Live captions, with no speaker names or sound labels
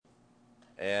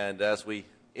And as we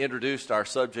introduced our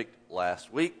subject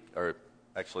last week, or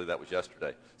actually that was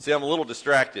yesterday. See, I'm a little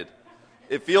distracted.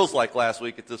 It feels like last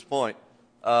week at this point.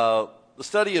 The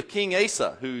study of King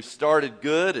Asa, who started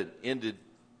good and ended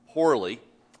poorly.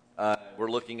 We're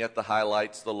looking at the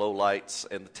highlights, the lowlights,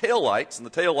 and the taillights. And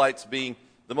the taillights being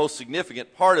the most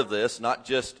significant part of this, not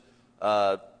just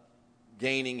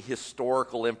gaining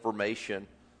historical information,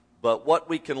 but what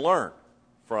we can learn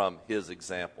from his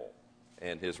example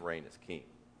and his reign as king.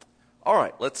 All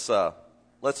right,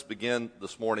 let's begin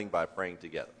this morning by praying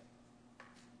together.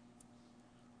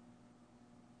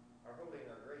 Our holy and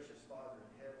our gracious Father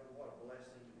in heaven, what a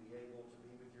blessing to be able to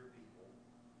be with your people,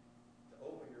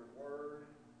 to open your word,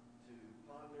 to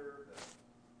ponder the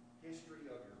history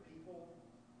of your people,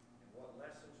 and what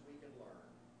lessons we can learn.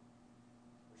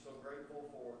 We're so grateful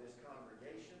for this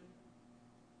congregation,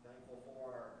 thankful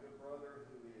for our good brother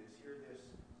who is here this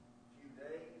few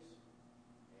days,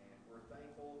 and we're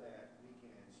thankful that we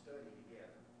can study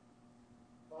together.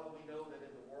 Father, we know that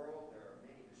in the world there are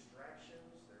many distractions,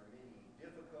 there are many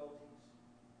difficulties,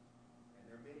 and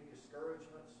there are many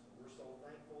discouragements. But we're so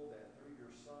thankful that through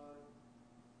your Son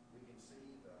we can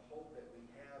see the hope that we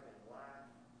have in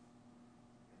life,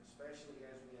 and especially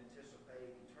as we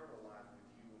anticipate eternal life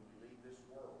with you when we leave this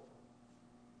world.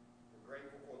 We're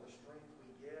grateful for the strength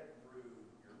we get through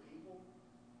your people,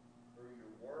 through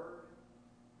your word,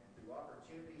 and through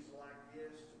opportunities like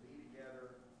this to be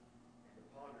together and to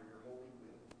ponder your holy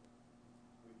will.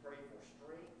 We pray for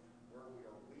strength where we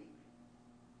are weak.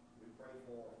 We pray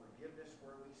for forgiveness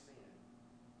where we sin.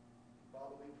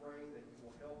 Father, we pray that you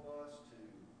will help us to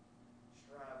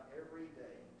strive every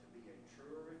day to be a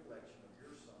truer reflection of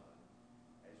your Son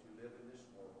as we live in this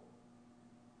world.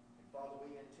 And Father,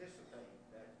 we anticipate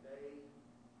that day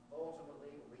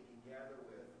ultimately when we can gather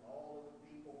with all of the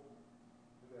people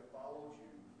who have followed you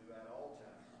throughout all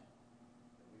time,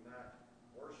 that we might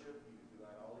worship you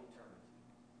throughout all eternity.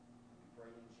 We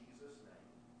pray in Jesus' name.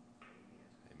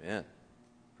 Amen. Amen.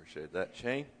 Appreciate that,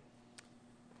 Shane.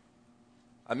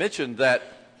 I mentioned that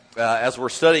as we're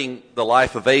studying the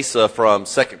life of Asa from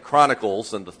 2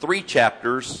 Chronicles and the 3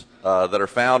 chapters that are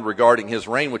found regarding his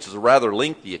reign, which is a rather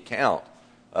lengthy account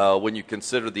when you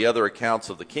consider the other accounts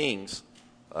of the kings,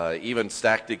 even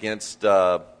stacked against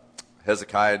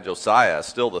Hezekiah and Josiah.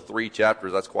 Still, the 3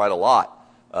 chapters, that's quite a lot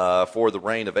for the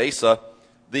reign of Asa.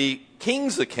 The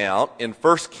king's account in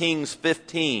 1 Kings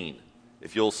 15,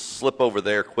 if you'll slip over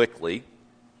there quickly.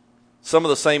 Some of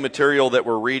the same material that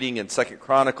we're reading in 2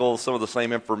 Chronicles, some of the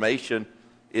same information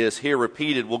is here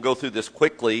repeated. We'll go through this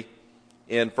quickly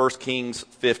in 1 Kings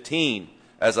 15.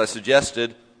 As I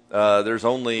suggested, there's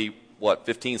only,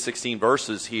 15, 16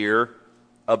 verses here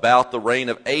about the reign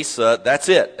of Asa. That's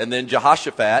it. And then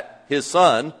Jehoshaphat, his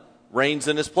son, reigns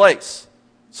in his place.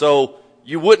 So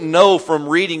you wouldn't know from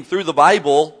reading through the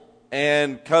Bible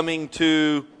and coming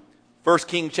to 1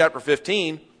 Kings chapter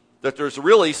 15 that there's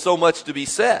really so much to be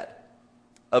said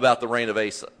about the reign of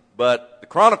Asa. But the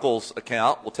Chronicles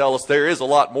account will tell us there is a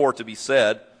lot more to be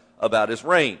said about his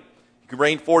reign. He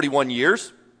reigned 41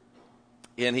 years,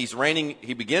 and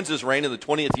he begins his reign in the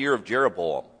 20th year of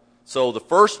Jeroboam. So the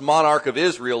first monarch of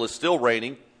Israel is still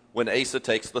reigning when Asa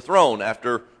takes the throne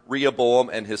after Rehoboam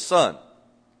and his son.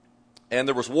 And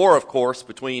there was war, of course,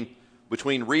 between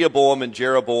Rehoboam and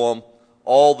Jeroboam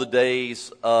all the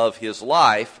days of his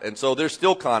life, and so there's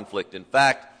still conflict. In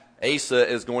fact, Asa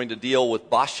is going to deal with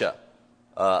Baasha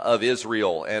of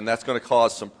Israel, and that's going to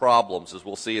cause some problems, as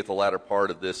we'll see at the latter part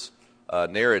of this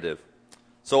narrative.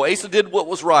 So Asa did what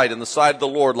was right in the sight of the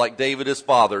Lord, like David his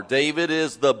father. David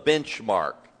is the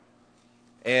benchmark.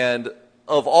 And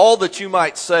of all that you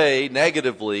might say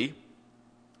negatively,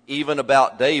 even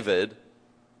about David,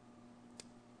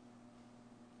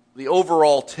 the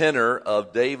overall tenor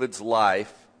of David's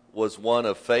life was one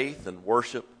of faith and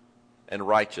worship and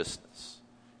righteousness.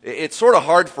 It's sort of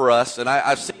hard for us, and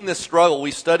I've seen this struggle.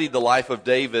 We studied the life of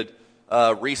David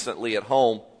recently at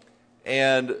home,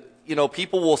 and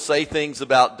people will say things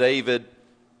about David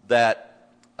that,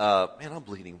 man, I'm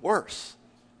bleeding worse.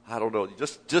 I don't know.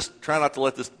 Just try not to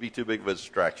let this be too big of a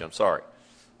distraction. I'm sorry.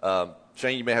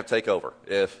 Shane, you may have to take over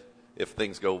if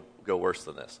things go worse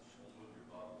than this.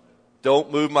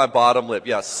 Don't move my bottom lip.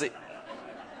 Yeah.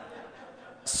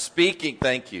 Speaking,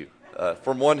 thank you,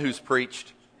 from one who's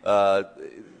preached.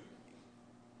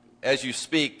 As you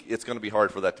speak, it's going to be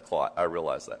hard for that to clot. I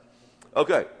realize that.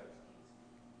 Okay.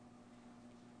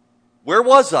 Where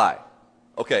was I?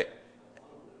 Okay.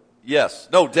 Yes.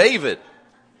 No, David.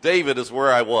 David is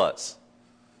where I was.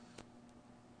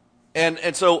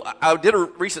 And so I did a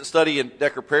recent study in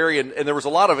Decker Prairie, and there was a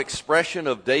lot of expression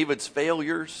of David's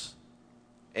failures.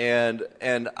 And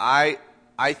I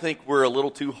I think we're a little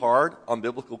too hard on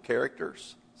biblical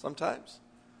characters sometimes.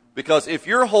 Because if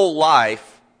your whole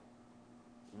life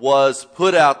was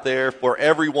put out there for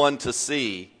everyone to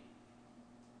see,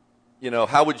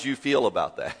 how would you feel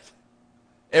about that?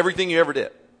 Everything you ever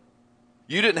did.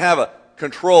 You didn't have a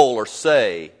control or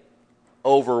say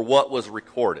over what was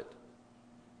recorded.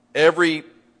 Every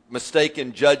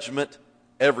mistaken judgment,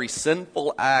 every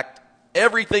sinful act,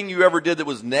 everything you ever did that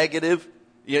was negative,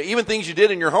 even things you did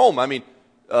in your home. I mean,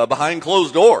 behind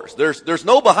closed doors. There's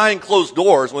no behind closed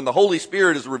doors when the Holy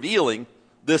Spirit is revealing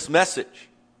this message.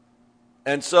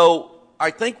 And so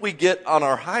I think we get on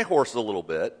our high horse a little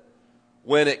bit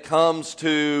when it comes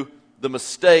to the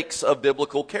mistakes of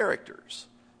biblical characters.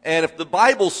 And if the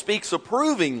Bible speaks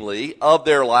approvingly of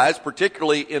their lives,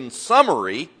 particularly in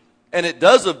summary, and it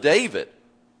does of David,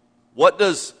 what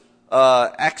does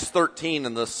Acts 13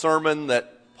 and the sermon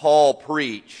that Paul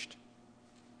preached,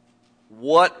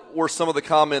 what were some of the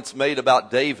comments made about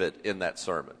David in that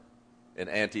sermon in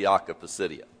Antioch of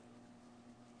Pisidia?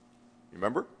 You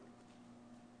remember?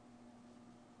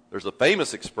 There's a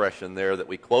famous expression there that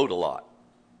we quote a lot.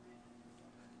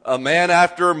 A man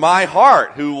after my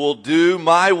heart who will do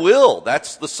my will.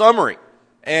 That's the summary.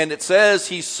 And it says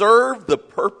he served the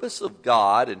purpose of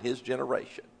God in his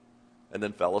generation and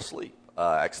then fell asleep.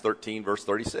 Acts 13, verse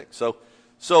 36.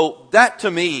 So that to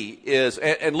me is,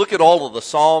 and look at all of the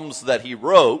Psalms that he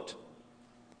wrote.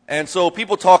 And so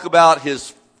people talk about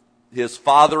his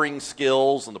fathering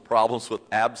skills and the problems with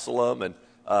Absalom and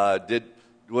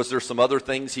was there some other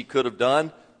things he could have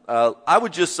done? I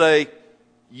would just say,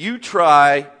 you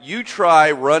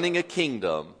try running a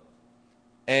kingdom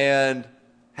and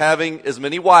having as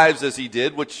many wives as he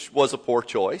did, which was a poor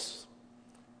choice,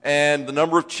 and the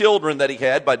number of children that he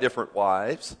had by different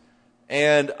wives,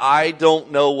 and I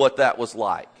don't know what that was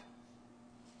like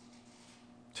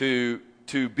to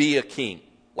be a king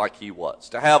like he was,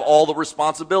 to have all the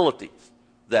responsibilities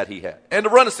that he had, and to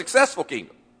run a successful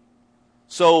kingdom.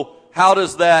 So how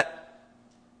does that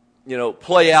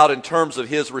play out in terms of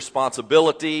his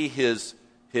responsibility, his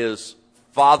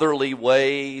fatherly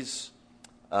ways?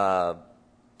 I'm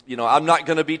not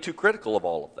going to be too critical of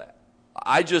all of that.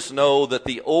 I just know that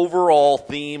the overall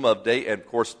theme of David, and of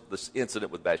course this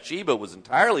incident with Bathsheba was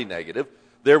entirely negative.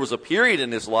 There was a period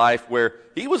in his life where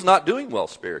he was not doing well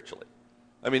spiritually.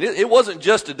 I mean, it wasn't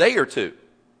just a day or two.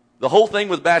 The whole thing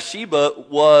with Bathsheba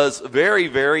was very,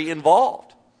 very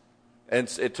involved.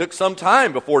 And it took some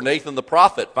time before Nathan the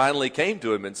prophet finally came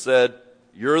to him and said,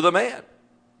 "You're the man."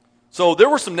 So there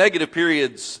were some negative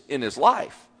periods in his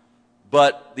life,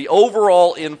 but the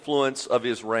overall influence of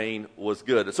his reign was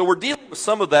good. And so we're dealing with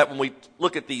some of that when we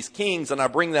look at these kings, and I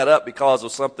bring that up because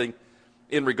of something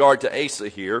in regard to Asa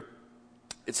here.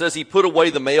 It says he put away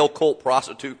the male cult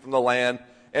prostitute from the land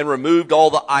and removed all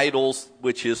the idols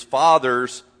which his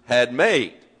fathers had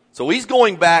made. So he's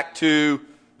going back to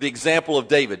the example of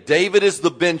David. David is the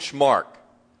benchmark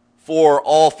for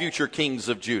all future kings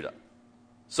of Judah.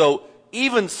 So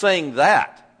even saying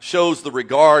that shows the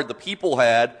regard the people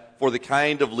had for the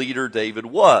kind of leader David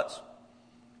was.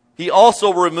 He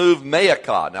also removed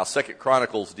Maacah. Now 2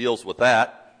 Chronicles deals with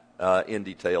that in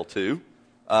detail too.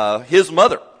 His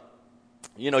mother.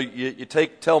 You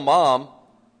tell mom,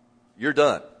 you're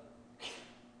done.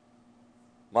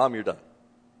 Mom, you're done.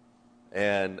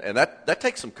 And that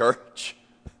takes some courage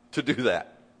to do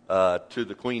that to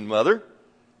the queen mother.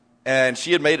 And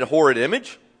she had made a horrid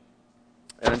image.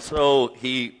 And so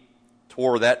he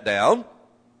tore that down.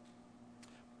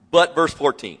 But verse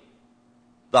 14,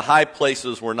 the high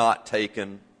places were not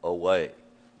taken away.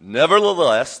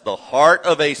 Nevertheless, the heart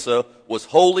of Asa was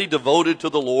wholly devoted to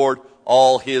the Lord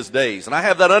all his days. And I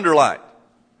have that underlined.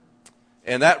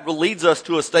 And that leads us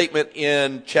to a statement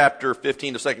in chapter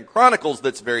 15 of 2 Chronicles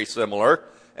that's very similar.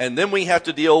 And then we have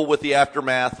to deal with the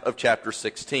aftermath of chapter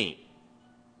 16.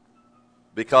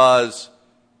 Because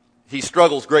he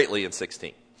struggles greatly in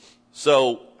 16.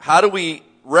 So how do we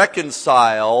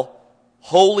reconcile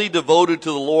wholly devoted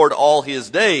to the Lord all his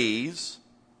days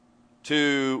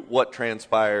to what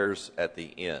transpires at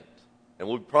the end? And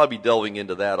we'll probably be delving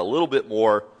into that a little bit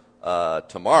more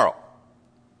tomorrow.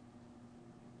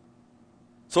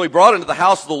 So he brought into the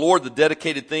house of the Lord the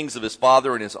dedicated things of his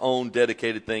father and his own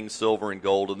dedicated things, silver and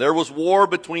gold. And there was war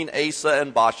between Asa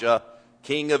and Baasha,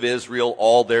 king of Israel,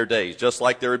 all their days, just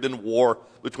like there had been war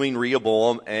between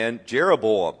Rehoboam and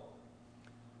Jeroboam.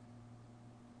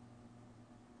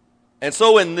 And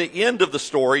so in the end of the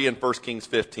story in 1 Kings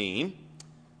 15,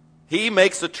 he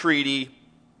makes a treaty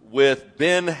with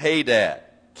Ben-Hadad,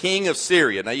 king of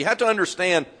Syria. Now you have to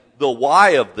understand the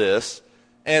why of this,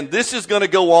 and this is going to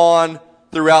go on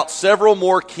throughout several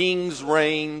more kings'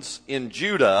 reigns in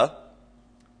Judah.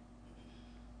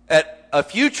 At a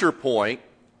future point,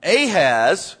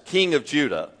 Ahaz, king of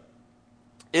Judah,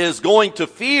 is going to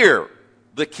fear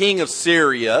the king of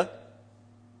Syria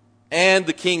and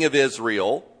the king of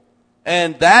Israel,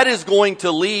 and that is going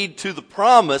to lead to the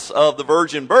promise of the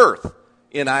virgin birth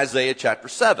in Isaiah chapter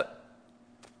 7.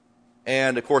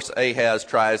 And, of course, Ahaz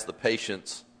tries the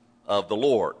patience of the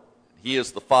Lord. He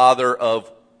is the father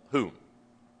of whom?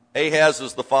 Ahaz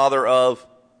is the father of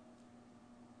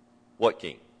what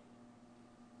king?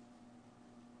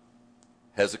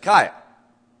 Hezekiah.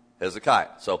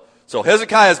 So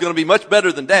Hezekiah is going to be much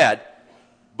better than Dad,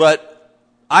 but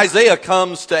Isaiah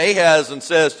comes to Ahaz and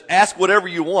says, ask whatever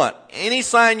you want, any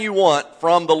sign you want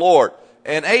from the Lord.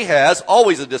 And Ahaz,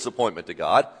 always a disappointment to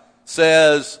God,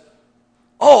 says,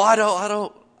 oh, I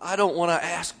don't want to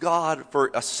ask God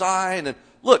for a sign. And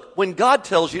look, when God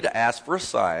tells you to ask for a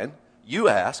sign, you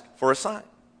ask for a sign.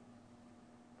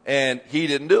 And he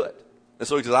didn't do it. And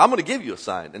so he says, I'm going to give you a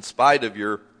sign in spite of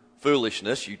your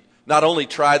foolishness. You not only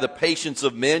try the patience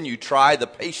of men, you try the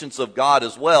patience of God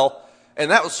as well. And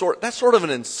that's sort of an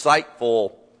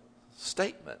insightful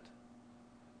statement.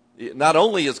 Not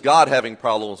only is God having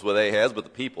problems with Ahaz, but the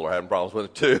people are having problems with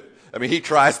it too. I mean, he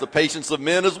tries the patience of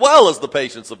men as well as the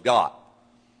patience of God.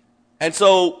 And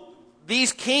so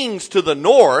these kings to the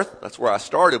north, that's where I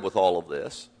started with all of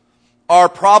this, are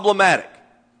problematic.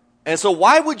 And so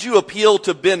why would you appeal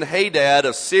to Ben-Hadad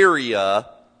of Syria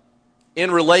in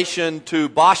relation to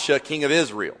Baasha, king of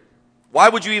Israel? Why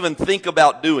would you even think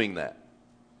about doing that?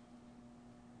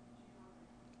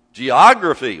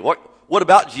 Geography. What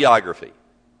about geography?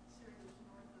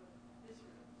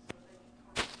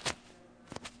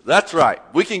 That's right.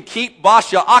 We can keep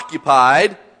Baasha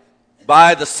occupied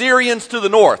by the Syrians to the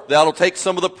north. That'll take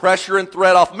some of the pressure and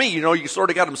threat off me. You know, you sort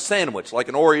of got them sandwiched like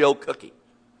an Oreo cookie.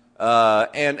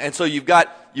 And so you've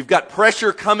got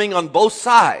pressure coming on both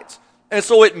sides. And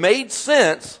so it made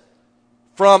sense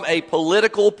from a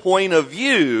political point of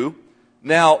view.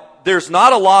 Now, there's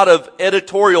not a lot of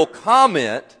editorial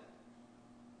comment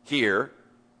here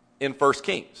in 1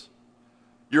 Kings.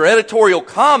 Your editorial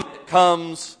comment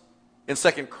comes in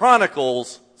 2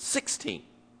 Chronicles 16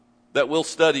 that we'll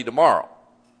study tomorrow,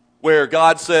 where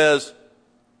God says,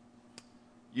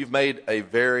 you've made a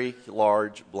very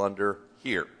large blunder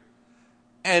here.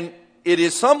 And it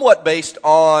is somewhat based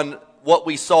on what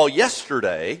we saw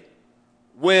yesterday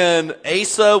when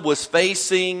Asa was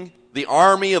facing the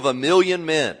army of 1,000,000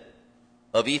 men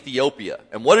of Ethiopia.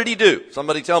 And what did he do?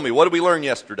 Somebody tell me, what did we learn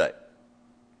yesterday?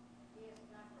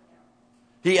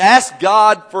 He asked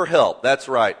God for help. That's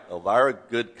right, Elvira,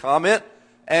 good comment.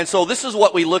 And so this is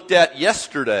what we looked at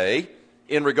yesterday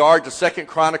in regard to 2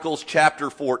 Chronicles chapter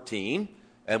 14.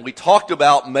 And we talked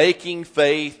about making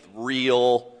faith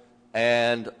real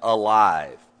and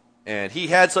alive. And he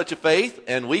had such a faith,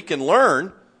 and we can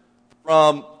learn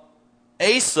from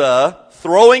Asa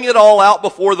throwing it all out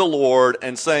before the Lord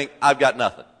and saying, I've got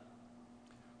nothing.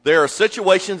 There are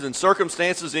situations and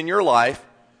circumstances in your life,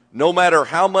 no matter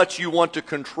how much you want to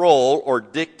control or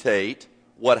dictate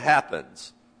what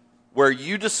happens, where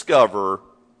you discover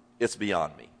it's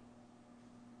beyond me.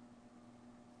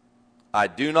 I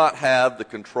do not have the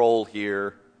control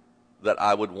here that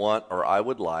I would want or I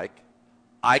would like.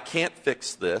 I can't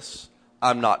fix this.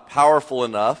 I'm not powerful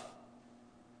enough.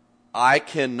 I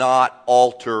cannot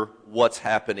alter what's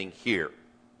happening here.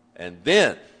 And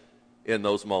then, in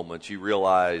those moments, you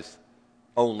realize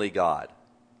only God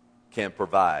can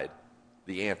provide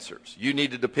the answers. You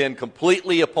need to depend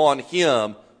completely upon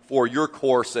Him for your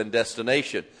course and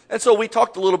destination. And so we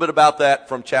talked a little bit about that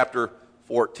from chapter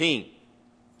 14.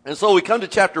 And so we come to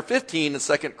chapter 15 in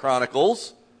 2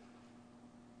 Chronicles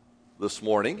this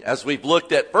morning, as we've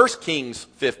looked at 1 Kings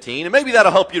 15, and maybe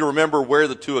that'll help you to remember where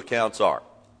the two accounts are.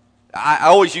 I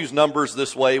always use numbers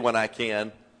this way when I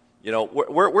can. You know,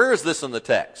 where is this in the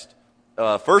text?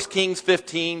 1 Kings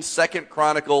 15, 2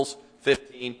 Chronicles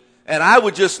 15, and I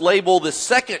would just label the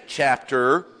second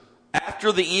chapter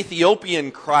after the Ethiopian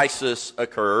crisis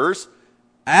occurs.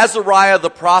 Azariah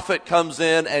the prophet comes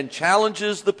in and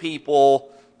challenges the people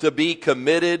to be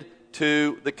committed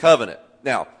to the covenant.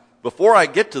 Now, before I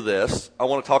get to this, I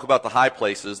want to talk about the high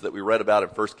places that we read about in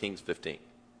 1 Kings 15.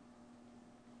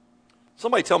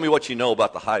 Somebody tell me what you know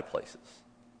about the high places.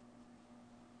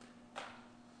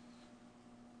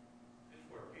 It's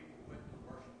where people went to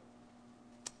worship.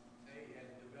 They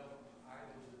had developed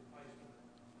idols and placed them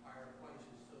in higher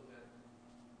places so that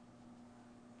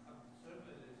I'm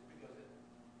assuming it's because it was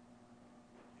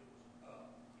up,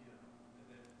 and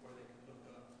then where they could look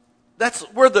up. That's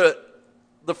where the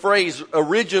the phrase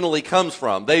originally comes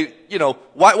from.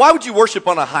 Why would you worship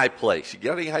on a high place? You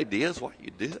got any ideas why you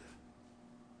do it?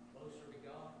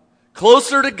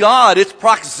 Closer to God. It's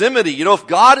proximity. If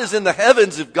God is in the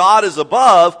heavens, if God is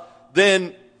above,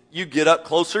 then you get up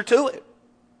closer to it.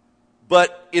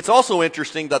 But it's also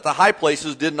interesting that the high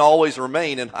places didn't always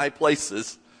remain in high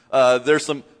places. There's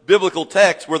some biblical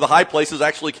texts where the high places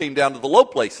actually came down to the low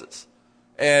places.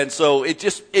 And so it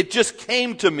just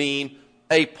came to mean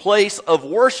a place of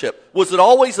worship. Was it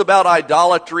always about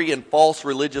idolatry and false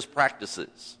religious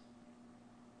practices?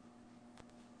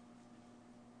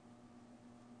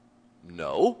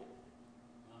 No.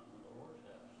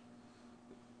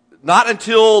 Not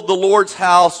until the Lord's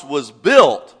house was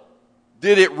built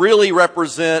did it really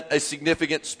represent a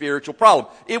significant spiritual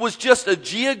problem. It was just a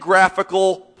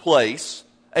geographical place,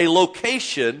 a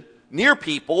location near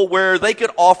people where they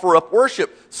could offer up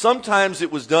worship. Sometimes it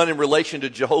was done in relation to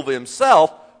Jehovah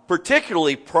himself,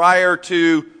 particularly prior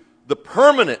to the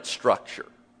permanent structure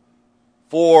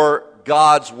for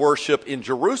God's worship in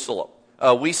Jerusalem.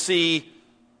 We see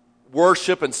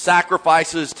worship and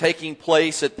sacrifices taking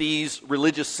place at these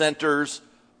religious centers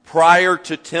prior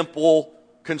to temple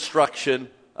construction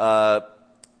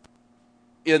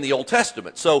in the Old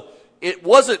Testament. So it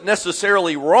wasn't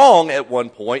necessarily wrong at one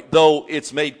point, though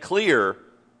it's made clear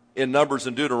in Numbers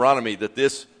and Deuteronomy that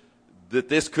this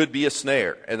could be a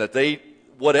snare, and that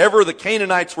whatever the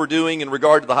Canaanites were doing in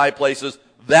regard to the high places,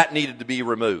 that needed to be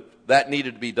removed. That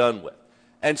needed to be done with.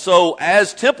 And so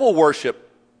as temple worship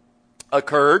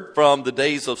occurred from the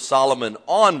days of Solomon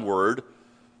onward,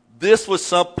 this was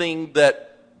something that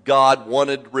God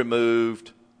wanted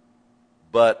removed,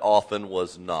 but often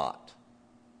was not.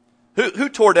 Who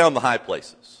tore down the high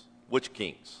places? Which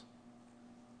kings?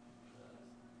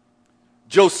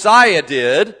 Josiah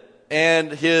did,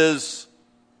 and his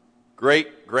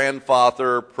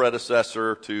great-grandfather,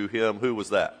 predecessor to him, who was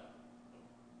that?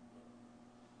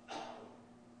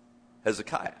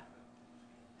 Hezekiah.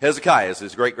 Hezekiah is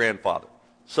his great-grandfather.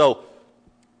 So,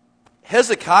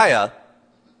 Hezekiah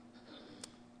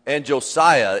and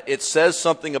Josiah, it says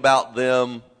something about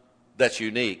them that's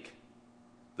unique,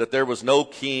 that there was no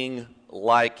king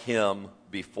like him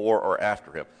before or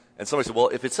after him. And somebody said, well,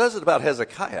 if it says it about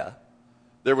Hezekiah,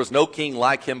 there was no king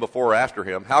like him before or after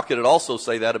him, how could it also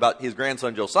say that about his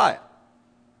grandson Josiah?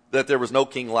 That there was no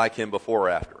king like him before or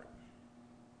after him?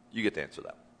 You get to answer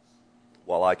that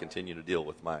while I continue to deal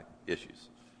with my issues.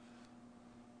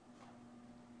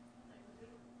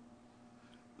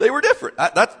 They were different.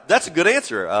 That's a good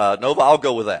answer, Nova. I'll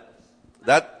go with that.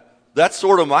 That's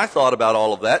sort of my thought about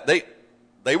all of that.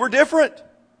 They were different.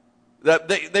 That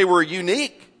they were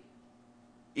unique,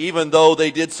 even though they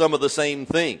did some of the same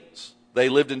things. They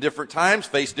lived in different times,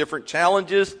 faced different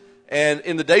challenges, and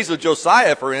in the days of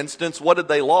Josiah, for instance, what did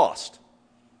they lost?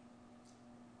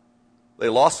 They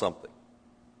lost something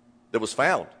that was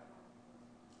found.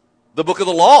 The book of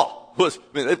the law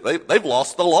they've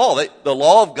lost the law. The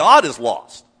law of God is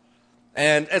lost.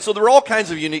 And so there were all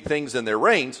kinds of unique things in their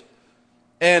reigns.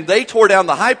 And they tore down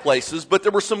the high places, but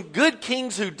there were some good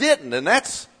kings who didn't. And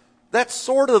that's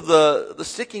sort of the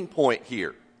sticking point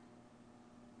here.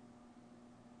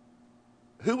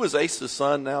 Who was Asa's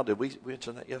son now? Did we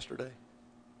mention that yesterday?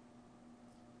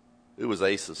 Who was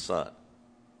Asa's son?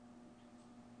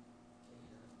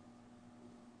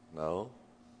 No.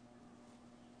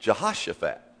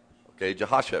 Jehoshaphat. Okay,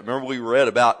 Jehoshaphat. Remember we read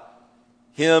about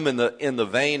him in the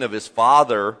vein of his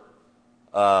father,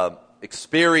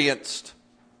 experienced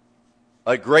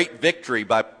a great victory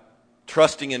by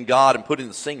trusting in God and putting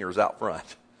the singers out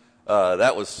front.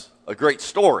 That was a great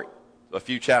story a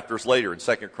few chapters later in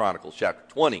 2 Chronicles chapter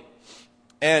 20.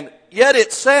 And yet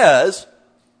it says,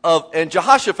 and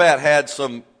Jehoshaphat had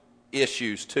some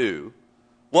issues too.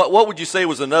 What would you say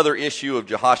was another issue of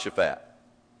Jehoshaphat?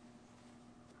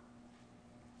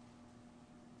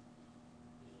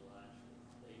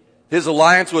 His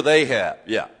alliance with Ahab.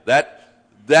 Yeah,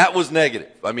 that was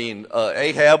negative. I mean,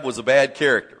 Ahab was a bad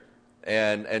character.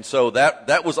 And so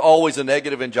that was always a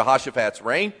negative in Jehoshaphat's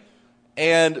reign.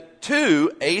 And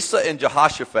two, Asa and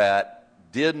Jehoshaphat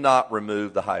did not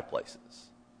remove the high places.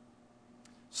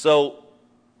 So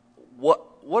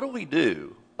what do we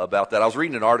do about that? I was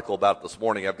reading an article about it this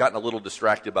morning. I've gotten a little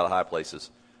distracted by the high places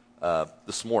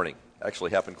this morning.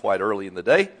 Actually happened quite early in the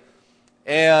day.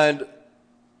 And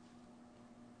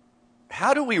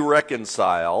how do we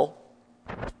reconcile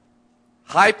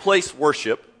high place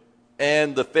worship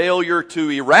and the failure to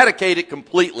eradicate it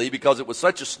completely because it was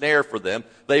such a snare for them?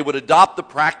 They would adopt the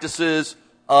practices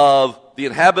of the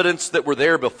inhabitants that were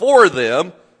there before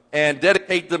them and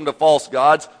dedicate them to false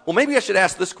gods. Well, maybe I should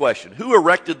ask this question. Who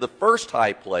erected the first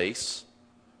high place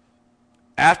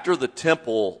after the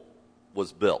temple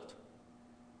was built.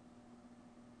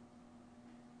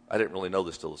 I didn't really know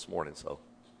this till this morning, so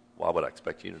why would I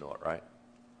expect you to know it, right?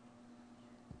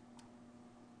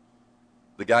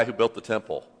 The guy who built the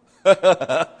temple.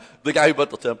 The guy who built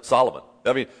the temple, Solomon.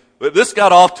 I mean, this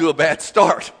got off to a bad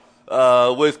start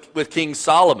with King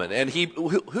Solomon. And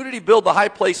who did he build the high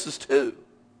places to?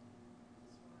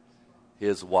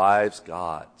 His wives'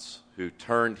 gods, who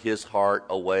turned his heart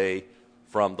away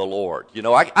from the Lord. You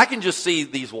know, I can just see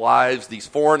these wives, these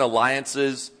foreign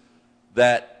alliances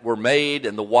that were made,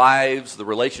 and the wives, the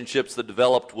relationships that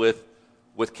developed with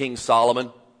King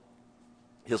Solomon.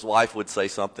 His wife would say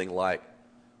something like,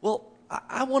 well,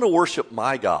 I want to worship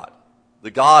my God,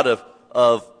 the God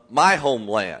of my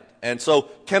homeland. And so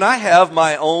can I have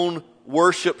my own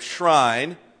worship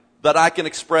shrine that I can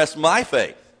express my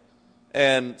faith?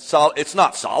 And it's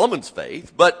not Solomon's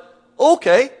faith, but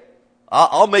okay,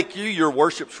 I'll make you your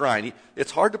worship shrine.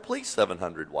 It's hard to please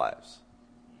 700 wives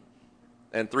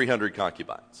and 300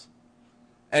 concubines.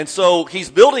 And so he's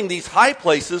building these high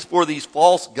places for these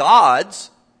false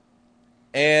gods,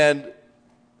 and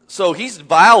so he's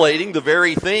violating the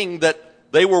very thing that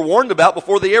they were warned about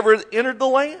before they ever entered the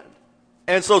land.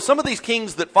 And so some of these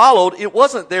kings that followed, it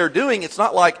wasn't their doing. It's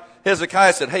not like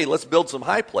Hezekiah said, hey, let's build some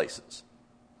high places.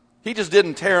 He just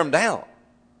didn't tear them down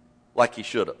like he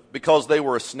should have, because they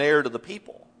were a snare to the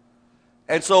people.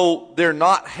 And so they're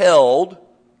not held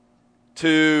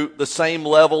to the same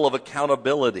level of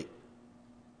accountability,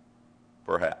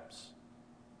 perhaps.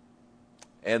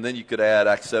 And then you could add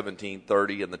Acts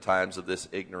 17:30, in the times of this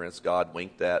ignorance God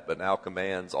winked at, but now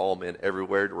commands all men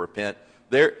everywhere to repent.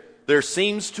 There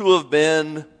seems to have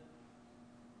been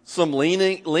some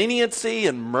leniency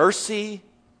and mercy,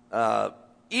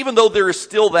 even though there is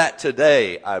still that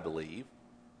today, I believe.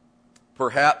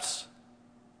 Perhaps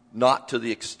not to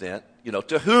the extent,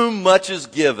 to whom much is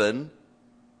given,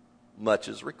 much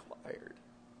is required.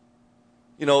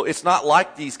 It's not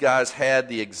like these guys had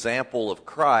the example of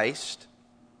Christ.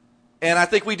 And I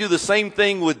think we do the same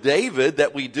thing with David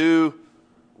that we do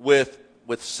with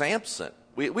Samson.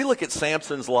 We look at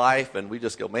Samson's life and we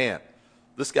just go, man,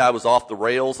 this guy was off the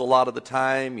rails a lot of the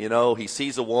time. He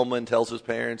sees a woman, tells his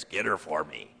parents, get her for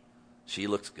me. She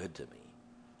looks good to me.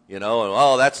 And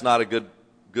that's not a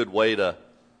good way to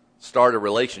start a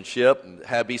relationship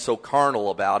and be so carnal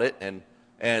about it. And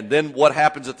then what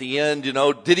happens at the end,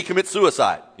 did he commit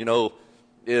suicide?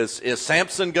 Is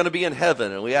Samson going to be in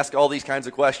heaven? And we ask all these kinds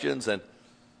of questions, and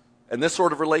this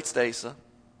sort of relates to Asa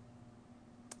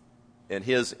and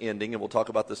his ending, and we'll talk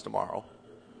about this tomorrow.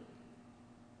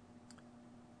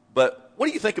 But what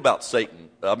do you think about Samson's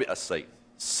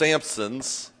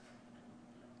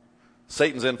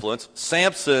influence,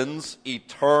 Samson's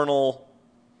eternal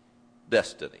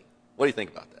destiny? What do you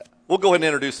think about that? We'll go ahead and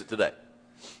introduce it today.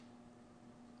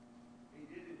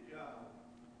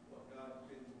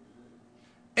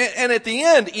 And at the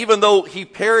end, even though he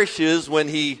perishes when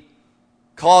he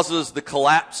causes the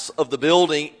collapse of the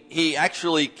building, he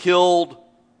actually killed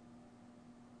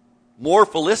more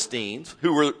Philistines,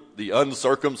 who were the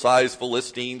uncircumcised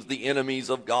Philistines, the enemies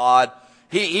of God.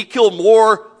 He killed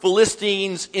more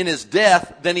Philistines in his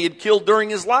death than he had killed during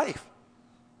his life.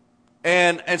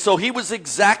 And so he was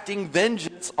exacting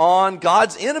vengeance on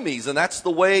God's enemies, and that's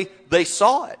the way they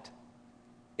saw it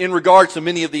in regards to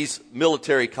many of these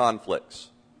military conflicts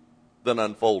that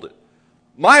unfolded.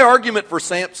 My argument for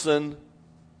Samson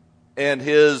and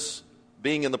his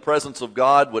being in the presence of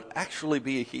God would actually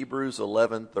be Hebrews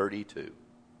 11:32.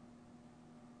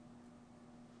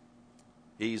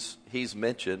 He's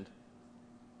mentioned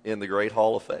in the Great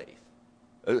Hall of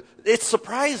Faith. It's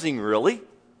surprising, really,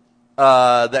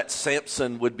 that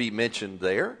Samson would be mentioned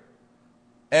there,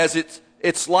 as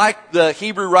it's like the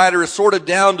Hebrew writer is sort of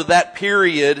down to that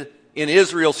period in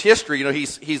Israel's history.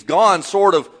 He's gone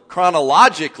sort of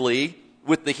chronologically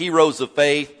with the heroes of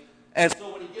faith. And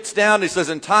so when he gets down, he says,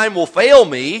 and time will fail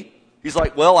me. He's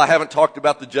like, well, I haven't talked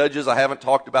about the judges. I haven't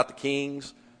talked about the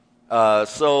kings.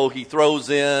 So he throws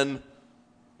in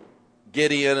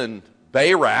Gideon and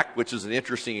Barak, which is an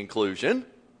interesting inclusion.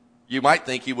 You might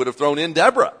think he would have thrown in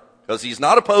Deborah, because he's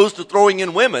not opposed to throwing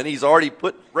in women. He's already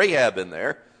put Rahab in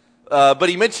there. But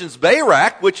he mentions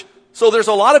Barak, so there's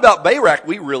a lot about Barak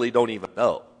we really don't even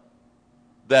know,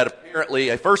 that apparently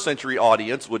a first century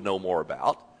audience would know more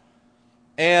about.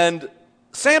 And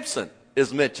Samson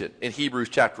is mentioned in Hebrews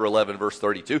chapter 11, verse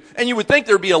 32. And you would think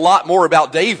there'd be a lot more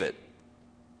about David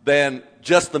than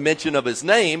just the mention of his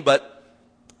name. But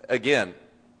again,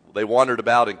 they wandered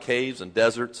about in caves and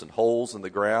deserts and holes in the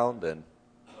ground. And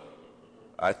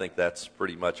I think that's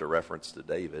pretty much a reference to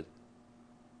David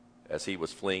as he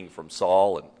was fleeing from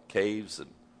Saul and caves and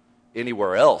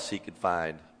anywhere else he could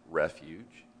find refuge.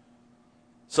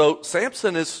 So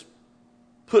Samson is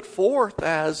put forth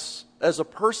as a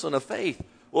person of faith.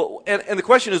 Well, and the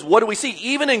question is, what do we see?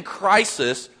 Even in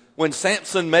crisis, when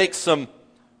Samson makes some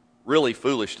really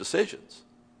foolish decisions.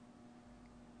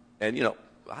 And,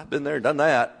 I've been there, done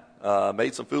that,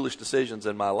 made some foolish decisions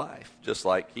in my life, just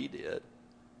like he did.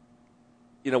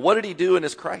 What did he do in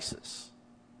his crisis?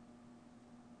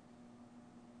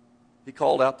 He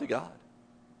called out to God.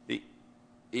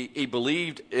 He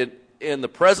believed in the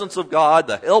presence of God,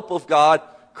 the help of God,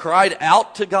 cried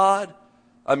out to God.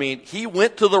 I mean, he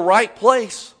went to the right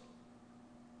place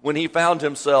when he found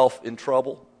himself in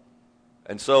trouble.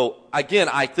 And so, again,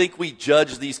 I think we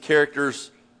judge these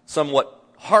characters somewhat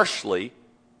harshly.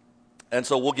 And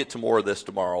so we'll get to more of this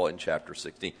tomorrow in chapter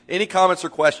 16. Any comments or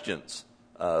questions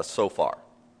so far?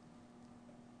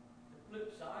 The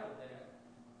flip side of that,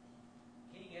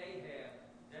 King Ahab,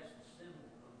 that's the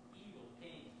symbol of evil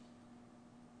kings.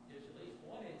 There's at least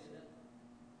one incident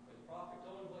where the prophet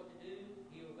told him what to do.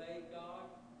 He obeyed God,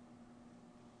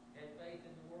 had faith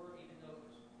in the word, even though it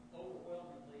was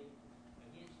overwhelmingly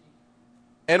against him.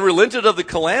 And relented of the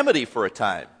calamity for a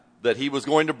time that he was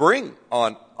going to bring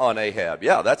on Ahab.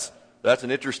 Yeah, that's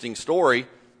an interesting story.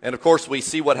 And of course, we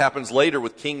see what happens later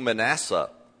with King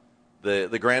Manasseh,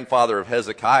 the grandfather of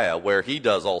Hezekiah, where he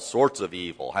does all sorts of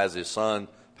evil, has his sons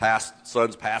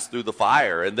pass through the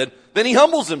fire, and then he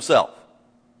humbles himself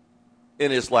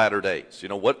in his latter days.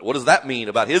 What does that mean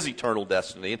about his eternal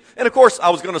destiny? And of course,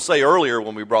 I was going to say earlier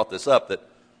when we brought this up that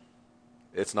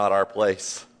it's not our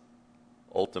place.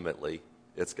 Ultimately,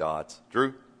 it's God's.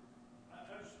 Drew?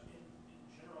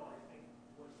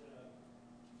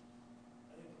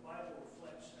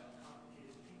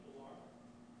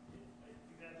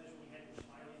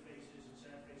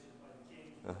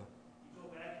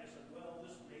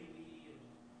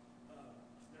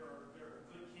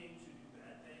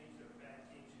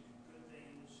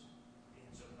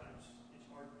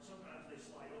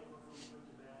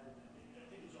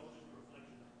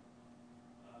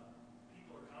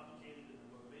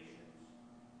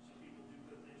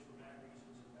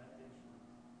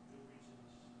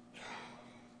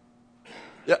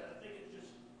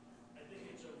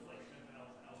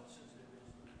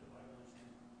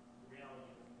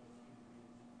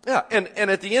 Yeah, and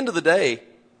at the end of the day,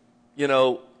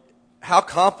 how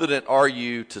confident are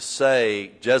you to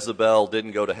say Jezebel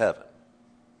didn't go to heaven?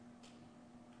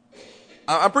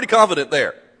 I'm pretty confident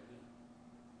there.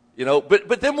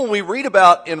 But then when we read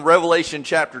about in Revelation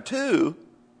chapter 2,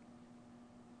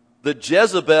 the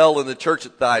Jezebel in the church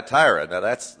at Thyatira, now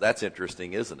that's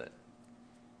interesting, isn't it?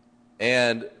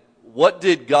 And what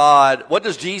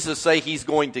does Jesus say he's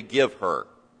going to give her?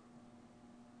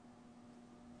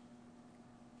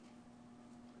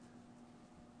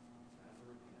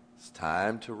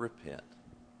 Time to repent.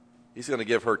 He's going to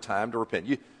give her time to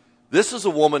repent. This is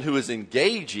a woman who is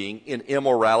engaging in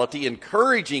immorality,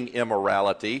 encouraging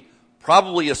immorality,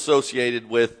 probably associated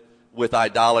with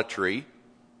idolatry.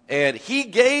 And he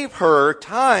gave her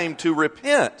time to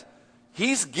repent.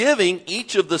 He's giving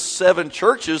each of the 7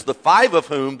 churches, the 5 of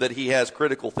whom that he has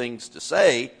critical things to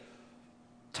say,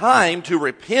 time to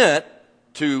repent,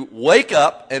 to wake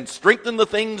up and strengthen the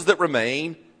things that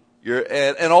remain,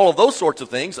 and all of those sorts of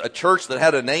things. A church that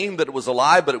had a name that it was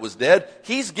alive but it was dead.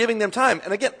 He's giving them time.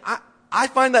 And again, I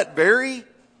find that very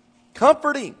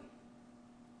comforting.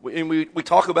 We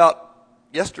talk about,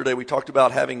 yesterday we talked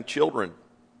about having children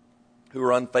who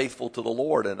are unfaithful to the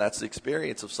Lord, and that's the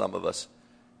experience of some of us.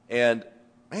 And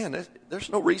man,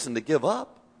 there's no reason to give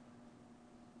up.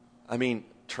 I mean,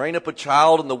 train up a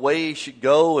child in the way he should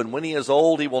go, and when he is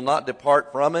old, he will not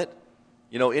depart from it.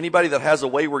 Anybody that has a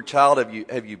wayward child,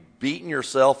 have you beaten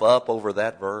yourself up over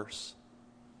that verse?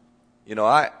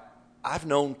 I've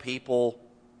known people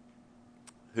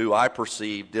who I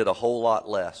perceive did a whole lot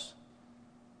less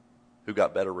who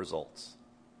got better results.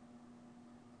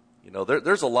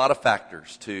 There's a lot of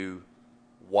factors to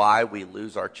why we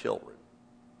lose our children.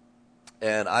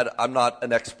 And I'm not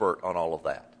an expert on all of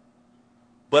that.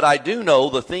 But I do know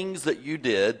the things that you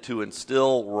did to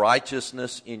instill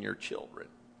righteousness in your children.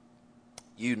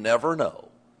 You never know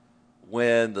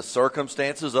when the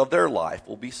circumstances of their life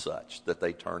will be such that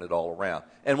they turn it all around.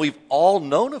 And we've all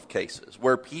known of cases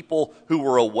where people who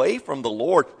were away from the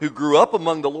Lord, who grew up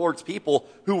among the Lord's people,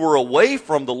 who were away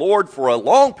from the Lord for a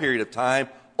long period of time,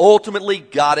 ultimately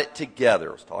got it together.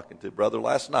 I was talking to a brother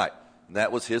last night, and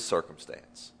that was his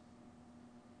circumstance.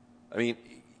 I mean,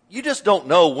 you just don't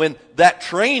know when that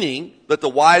training that the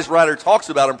wise writer talks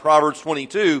about in Proverbs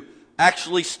 22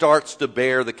 actually starts to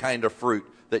bear the kind of fruit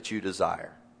that you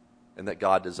desire. and that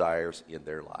God desires in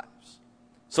their lives.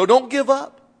 So don't give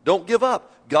up. Don't give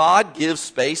up. God gives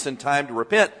space and time to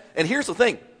repent. And here's the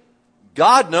thing.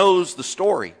 God knows the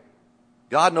story.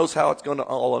 God knows how it's going to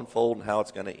all unfold and how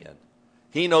it's going to end.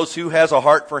 He knows who has a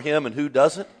heart for him and who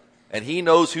doesn't. And he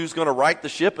knows who's going to right the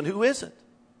ship and who isn't.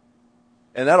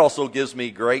 And that also gives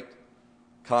me great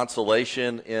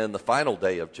consolation in the final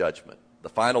day of judgment, the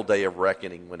final day of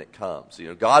reckoning when it comes.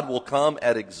 God will come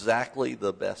at exactly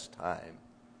the best time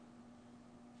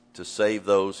to save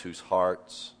those whose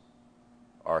hearts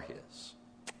are his.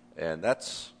 And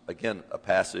that's, again, a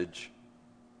passage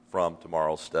from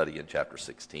tomorrow's study in chapter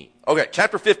 16. Okay,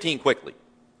 chapter 15 quickly.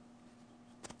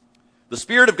 The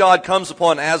Spirit of God comes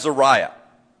upon Azariah.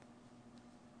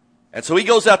 And so he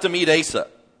goes out to meet Asa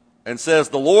and says,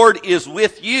 the Lord is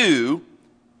with you.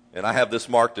 And I have this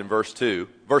marked in verse 2.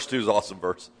 Verse 2 is an awesome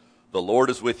verse. The Lord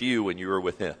is with you when you are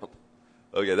with him.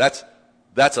 Okay,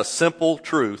 that's a simple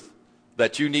truth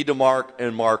that you need to mark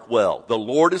and mark well. The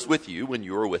Lord is with you when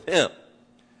you are with him.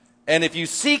 And if you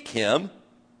seek him,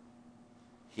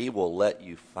 he will let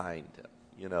you find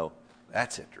him.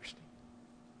 That's interesting.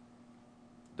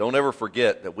 Don't ever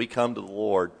forget that we come to the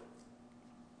Lord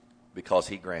because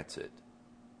he grants it.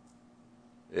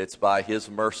 It's by his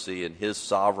mercy and his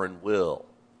sovereign will.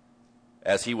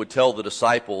 As he would tell the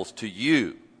disciples, to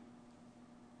you,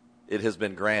 it has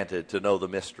been granted to know the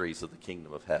mysteries of the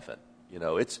kingdom of heaven.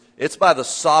 It's by the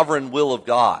sovereign will of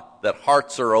God that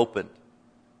hearts are opened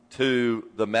to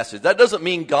the message. That doesn't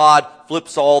mean God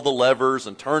flips all the levers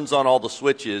and turns on all the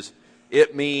switches.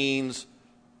 It means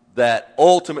that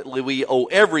ultimately we owe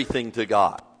everything to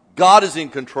God. God is in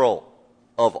control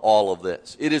of all of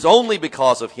this. It is only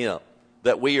because of him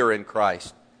that we are in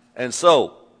Christ. And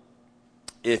so,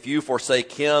 if you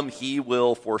forsake him, he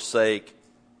will forsake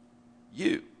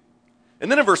you.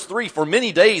 And then in verse 3, for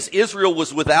many days Israel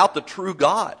was without the true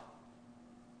God,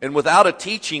 and without a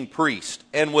teaching priest,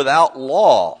 and without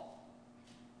law.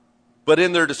 But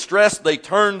in their distress they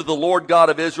turned to the Lord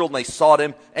God of Israel, and they sought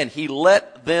him, and he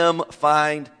let them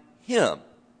find him.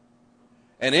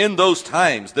 And in those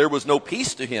times there was no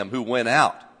peace to him who went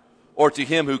out, or to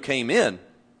him who came in.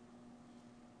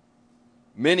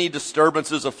 Many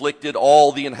disturbances afflicted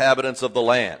all the inhabitants of the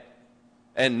land.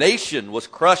 And nation was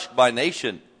crushed by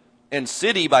nation, and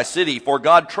city by city, for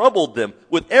God troubled them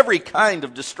with every kind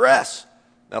of distress.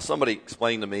 Now somebody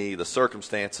explain to me the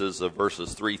circumstances of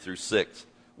verses 3 through 6.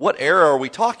 What era are we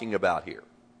talking about here?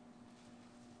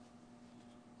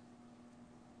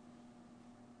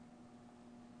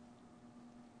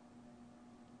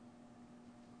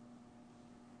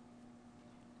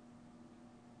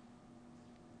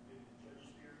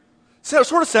 So it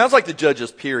sort of sounds like the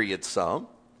Judges period some.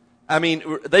 I mean,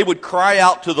 they would cry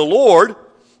out to the Lord,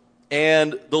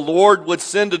 and the Lord would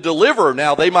send a deliverer.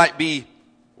 Now, they might be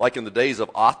like in the days of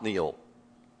Othniel,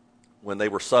 when they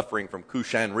were suffering from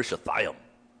Cushan Rishathaim.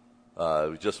 It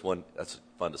was just one, that's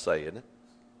fun to say, isn't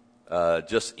it?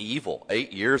 Just evil.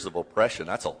 8 years of oppression,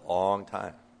 that's a long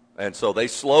time. And so they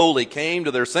slowly came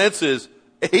to their senses.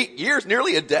 8 years,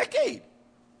 nearly a decade.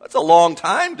 That's a long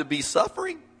time to be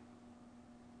suffering.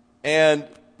 And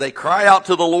they cry out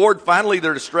to the Lord. Finally,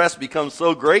 their distress becomes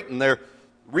so great and their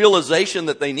realization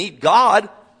that they need God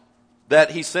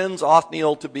that he sends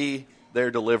Othniel to be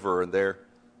their deliverer and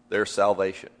their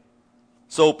salvation.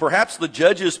 So perhaps the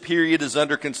Judges period is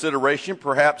under consideration.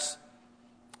 Perhaps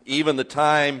even the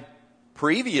time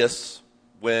previous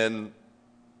when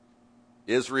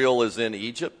Israel is in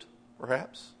Egypt,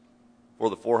 perhaps, for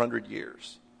the 400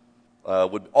 years.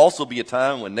 Would also be a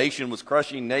time when nation was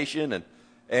crushing nation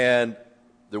and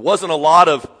there wasn't a lot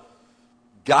of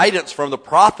guidance from the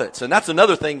prophets. And that's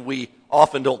another thing we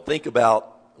often don't think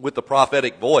about with the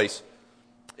prophetic voice.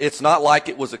 It's not like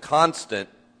it was a constant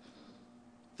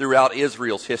throughout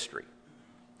Israel's history.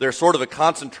 There's sort of a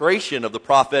concentration of the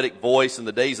prophetic voice in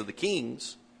the days of the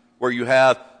kings, where you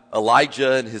have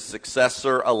Elijah and his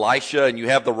successor Elisha, and you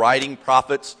have the writing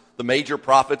prophets, the major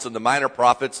prophets and the minor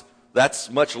prophets. That's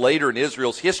much later in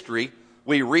Israel's history.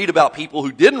 We read about people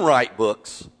who didn't write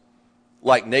books,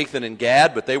 like Nathan and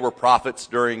Gad, but they were prophets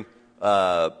during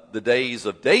the days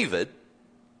of David.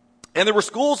 And there were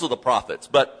schools of the prophets,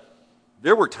 but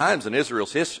there were times in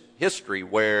Israel's history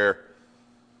where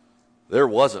there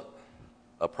wasn't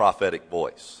a prophetic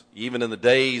voice. Even in the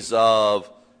days of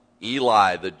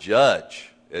Eli, the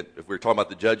judge, if we're talking about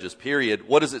the Judges period,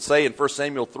 what does it say in 1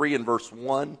 Samuel 3 and verse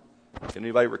 1? Can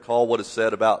anybody recall what is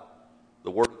said about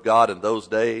the word of God in those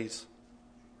days?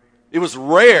 It was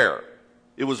rare.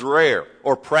 It was rare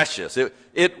or precious.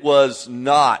 It was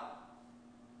not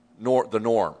the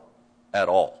norm at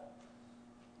all.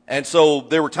 And so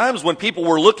there were times when people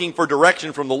were looking for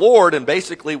direction from the Lord, and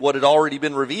basically what had already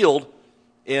been revealed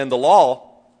in the law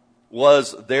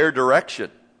was their direction.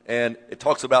 And it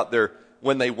talks about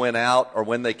when they went out or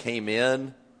when they came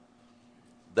in.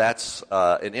 That's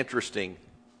an interesting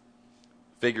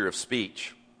figure of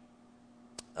speech.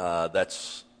 I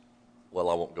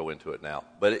won't go into it now.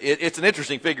 But it's an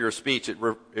interesting figure of speech.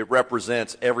 It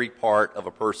represents every part of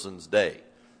a person's day,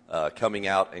 coming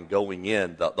out and going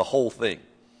in, the whole thing.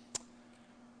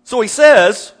 So he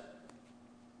says,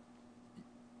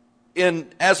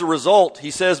 as a result,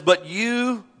 he says, but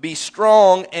you be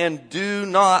strong and do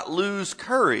not lose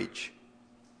courage,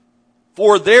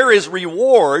 for there is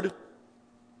reward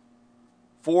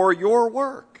for your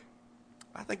work.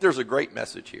 I think there's a great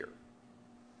message here.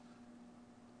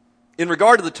 In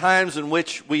regard to the times in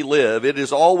which we live, it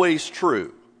is always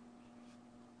true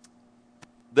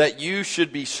that you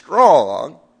should be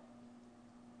strong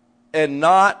and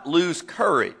not lose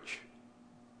courage,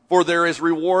 for there is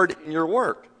reward in your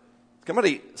work.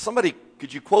 Somebody,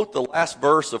 could you quote the last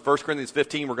verse of 1 Corinthians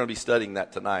 15? We're going to be studying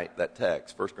that tonight, that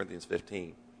text, 1 Corinthians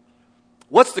 15.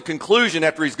 What's the conclusion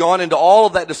after he's gone into all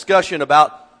of that discussion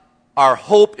about our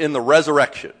hope in the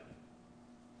resurrection?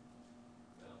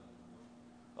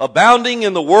 Abounding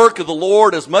in the work of the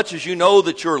Lord, as much as you know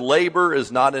that your labor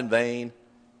is not in vain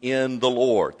in the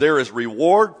Lord. There is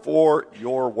reward for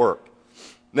your work.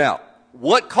 Now,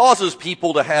 what causes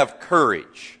people to have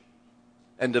courage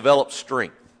and develop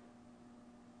strength?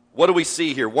 What do we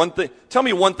see here? Tell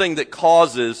me one thing that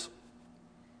causes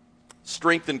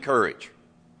strength and courage.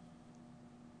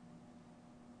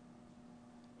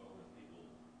 Well, when people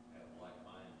have like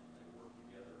minds and they work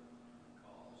together for a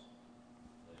cause,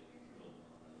 they build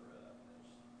one another up.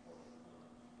 That's part of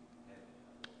the having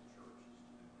a church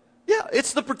is to do that. Yeah,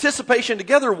 it's the participation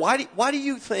together. Why do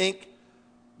you think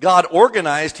God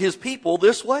organized his people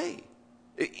this way?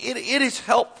 It is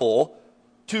helpful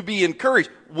to be encouraged.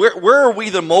 Where are we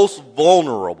the most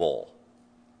vulnerable?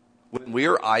 When we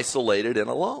are isolated and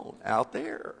alone out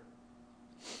there.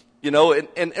 You know,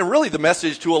 and really the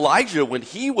message to Elijah when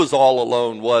he was all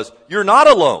alone was, you're not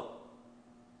alone.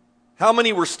 How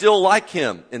many were still like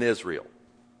him in Israel?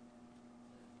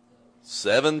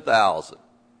 7,000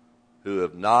 who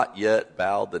have not yet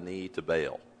bowed the knee to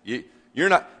Baal. You're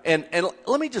not, and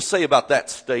let me just say about that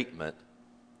statement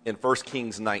in 1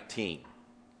 Kings 19.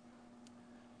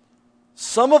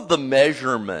 Some of the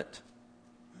measurement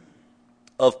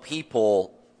of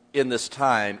people in this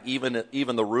time, even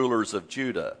the rulers of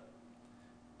Judah,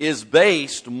 is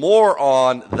based more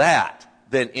on that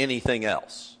than anything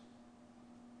else.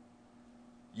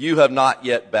 You have not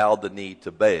yet bowed the knee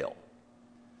to Baal.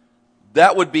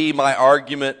 That would be my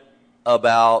argument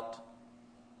about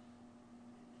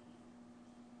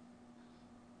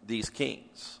these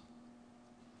kings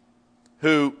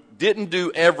who didn't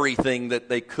do everything that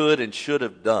they could and should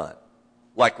have done,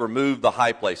 like remove the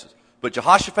high places. But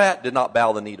Jehoshaphat did not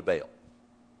bow the knee to Baal.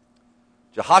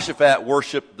 Jehoshaphat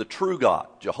worshiped the true God,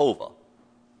 Jehovah,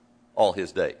 all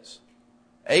his days.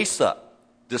 Asa,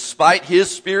 despite his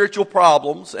spiritual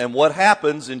problems and what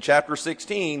happens in chapter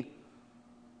 16,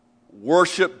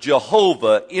 worshiped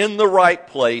Jehovah in the right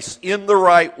place, in the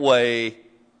right way,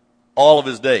 all of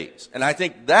his days. And I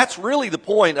think that's really the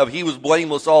point of he was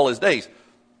blameless all his days.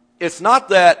 It's not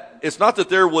that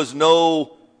there was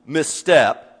no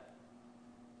misstep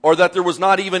or that there was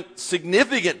not even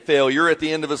significant failure at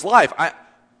the end of his life.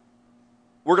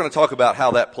 We're going to talk about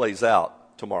how that plays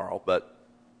out tomorrow, but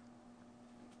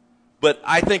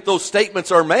I think those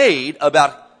statements are made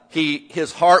about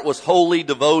his heart was wholly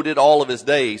devoted all of his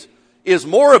days is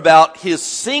more about his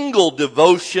single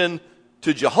devotion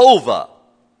to Jehovah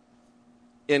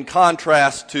in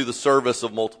contrast to the service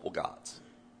of multiple gods.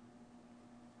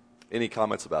 Any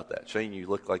comments about that? Shane, you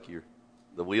look like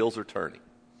the wheels are turning.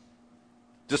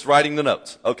 Just writing the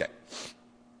notes. Okay.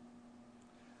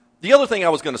 The other thing I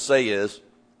was going to say is,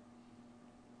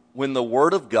 when the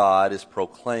Word of God is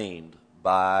proclaimed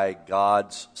by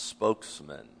God's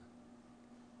spokesman,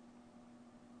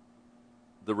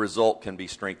 the result can be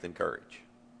strength and courage.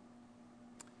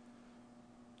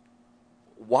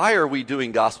 Why are we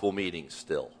doing gospel meetings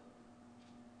still?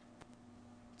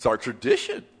 It's our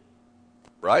tradition.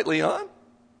 Right, Leon?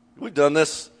 We've done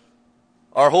this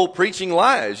our whole preaching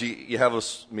lives. You have a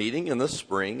meeting in the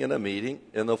spring and a meeting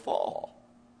in the fall.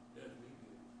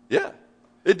 Yeah,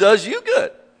 it does you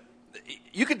good.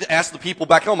 You could ask the people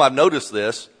back home. I've noticed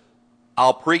this.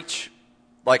 I'll preach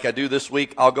like I do this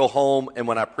week. I'll go home, and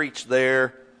when I preach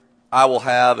there, I will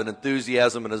have an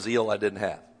enthusiasm and a zeal I didn't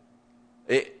have.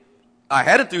 I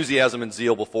had enthusiasm and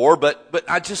zeal before, but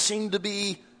I just seemed to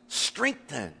be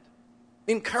strengthened.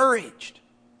 Encouraged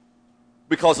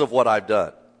because of what I've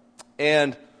done.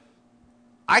 And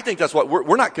I think that's what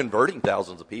we're not converting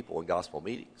thousands of people in gospel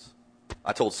meetings.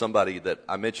 I told somebody that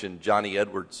I mentioned Johnny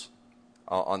Edwards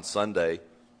on Sunday.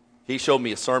 He showed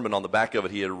me a sermon on the back of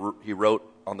it. He wrote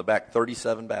on the back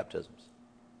 37 baptisms.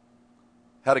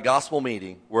 Had a gospel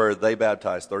meeting where they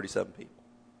baptized 37 people.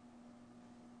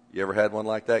 You ever had one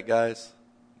like that, guys?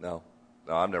 No,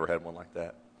 I've never had one like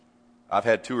that. I've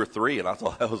had 2 or 3, and I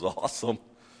thought that was awesome,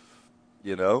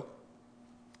 you know.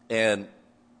 And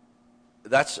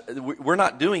we're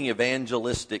not doing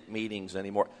evangelistic meetings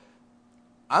anymore.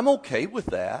 I'm okay with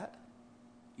that.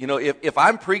 You know, if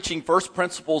I'm preaching first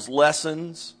principles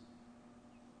lessons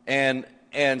and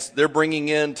they're bringing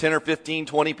in 10 or 15,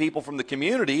 20 people from the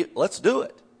community, let's do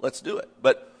it. Let's do it.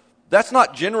 But that's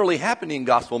not generally happening in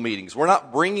gospel meetings. We're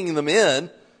not bringing them in,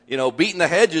 you know, beating the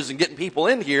hedges and getting people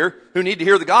in here who need to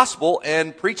hear the gospel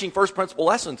and preaching first principle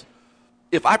lessons.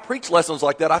 If I preach lessons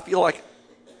like that, I feel like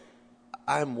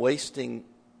I'm wasting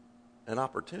an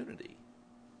opportunity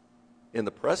in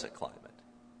the present climate.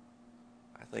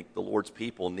 I think the Lord's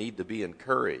people need to be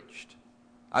encouraged.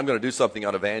 I'm going to do something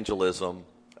on evangelism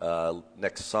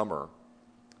next summer.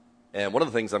 And one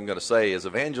of the things I'm going to say is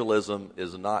evangelism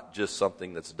is not just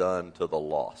something that's done to the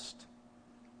lost.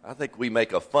 I think we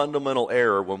make a fundamental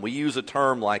error when we use a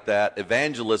term like that,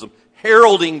 evangelism,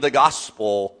 heralding the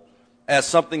gospel as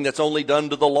something that's only done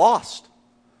to the lost.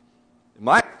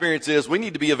 My experience is we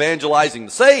need to be evangelizing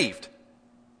the saved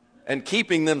and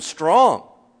keeping them strong,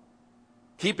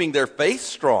 keeping their faith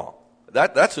strong.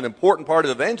 That's an important part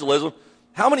of evangelism.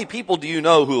 How many people do you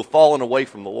know who have fallen away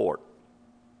from the Lord?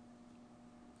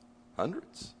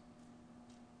 Hundreds.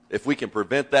 If we can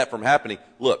prevent that from happening,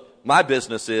 look, my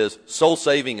business is soul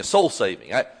saving is soul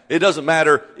saving. It doesn't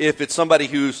matter if it's somebody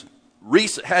who's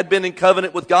had been in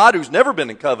covenant with God, who's never been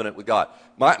in covenant with God.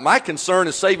 My concern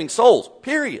is saving souls,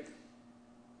 period.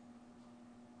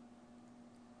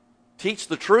 Teach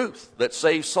the truth that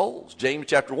saves souls. James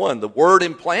chapter 1, the word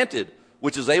implanted,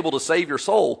 which is able to save your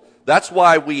soul. That's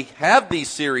why we have these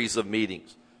series of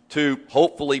meetings, to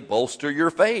hopefully bolster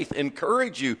your faith,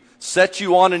 encourage you, set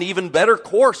you on an even better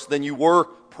course than you were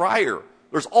prior.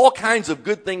 There's all kinds of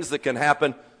good things that can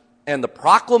happen, and the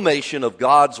proclamation of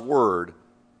God's word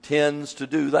tends to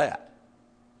do that,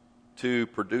 to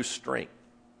produce strength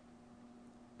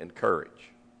and courage.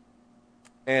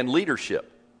 And leadership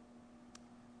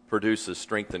produces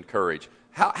strength and courage.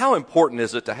 How important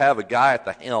is it to have a guy at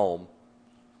the helm,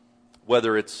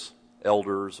 whether it's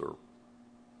elders or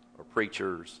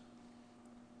preachers?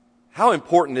 How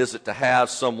important is it to have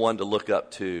someone to look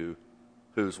up to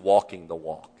who's walking the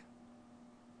walk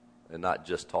and not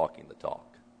just talking the talk?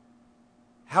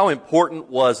 How important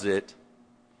was it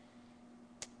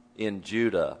in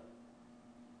Judah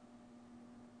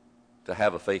to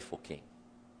have a faithful king?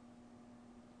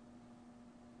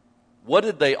 What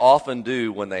did they often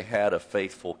do when they had a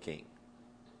faithful king?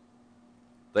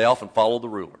 They often followed the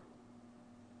ruler.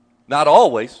 Not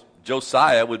always.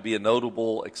 Josiah would be a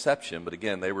notable exception, but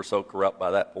again, they were so corrupt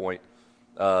by that point,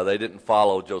 they didn't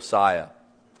follow Josiah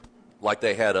like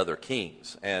they had other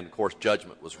kings. And, of course,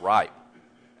 judgment was ripe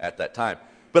at that time.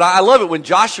 But I love it when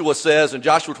Joshua says in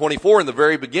Joshua 24 in the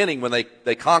very beginning, when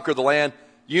they conquer the land,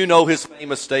 you know his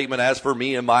famous statement, as for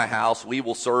me and my house, we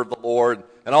will serve the Lord.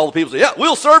 And all the people say, yeah,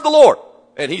 we'll serve the Lord.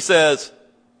 And he says,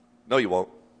 no, you won't.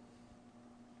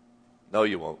 No,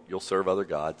 you won't. You'll serve other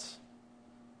gods.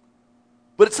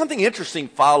 But something interesting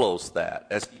follows that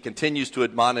as he continues to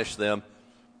admonish them.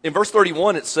 In verse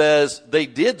 31, it says, they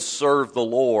did serve the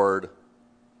Lord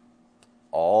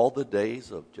all the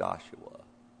days of Joshua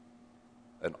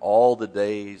and all the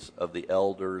days of the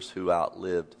elders who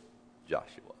outlived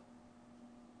Joshua.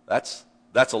 That's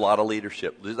a lot of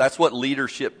leadership. That's what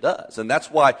leadership does. And that's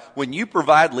why when you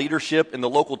provide leadership in the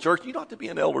local church, you don't have to be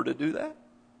an elder to do that.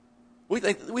 We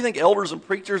think elders and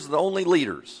preachers are the only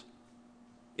leaders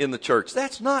in the church.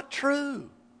 That's not true.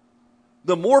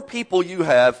 The more people you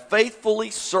have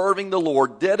faithfully serving the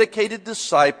Lord, dedicated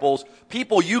disciples,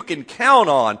 people you can count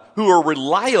on who are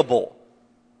reliable.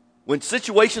 When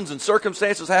situations and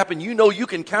circumstances happen, you know you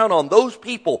can count on those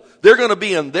people. They're going to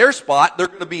be in their spot. They're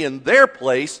going to be in their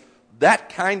place. That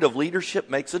kind of leadership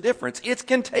makes a difference. It's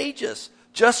contagious,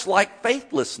 just like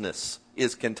faithlessness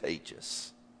is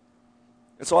contagious.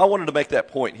 And so I wanted to make that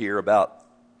point here about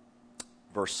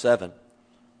verse 7.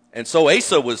 And so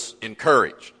Asa was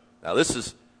encouraged. Now this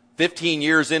is 15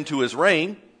 years into his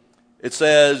reign. It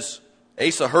says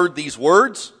Asa heard these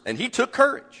words and he took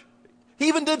courage. He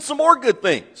even did some more good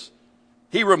things.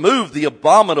 He removed the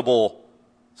abominable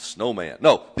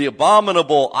the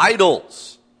abominable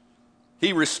idols.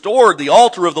 He restored the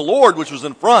altar of the Lord, which was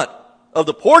in front of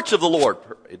the porch of the Lord.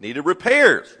 It needed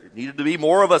repairs. It needed to be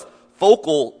more of a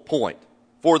focal point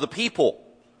for the people.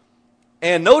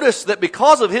 And notice that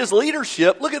because of his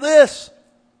leadership, look at this.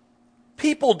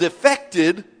 People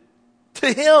defected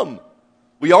to him.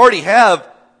 We already have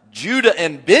Judah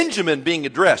and Benjamin being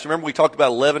addressed. Remember we talked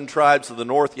about 11 tribes of the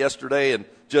north yesterday and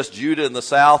just Judah in the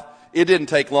south? It didn't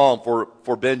take long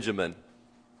for Benjamin,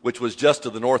 which was just to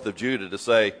the north of Judah, to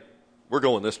say, we're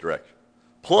going this direction.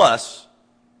 Plus,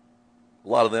 a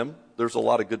lot of them, there's a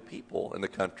lot of good people in the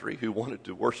country who wanted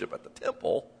to worship at the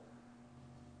temple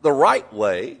the right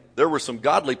way. There were some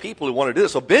godly people who wanted to do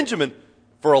this. So Benjamin,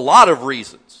 for a lot of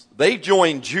reasons, they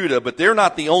joined Judah, but they're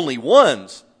not the only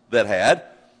ones that had.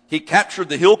 He captured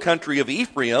the hill country of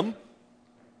Ephraim,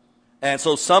 and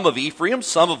so some of Ephraim,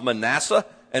 some of Manasseh,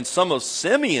 and some of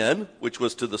Simeon, which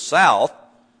was to the south,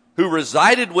 who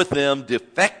resided with them,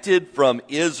 defected from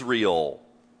Israel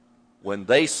when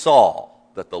they saw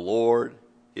that the Lord,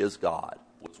 his God,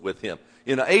 was with him.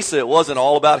 In Asa, it wasn't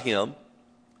all about him.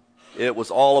 It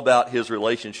was all about his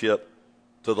relationship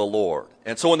to the Lord.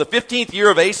 And so in the 15th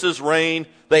year of Asa's reign,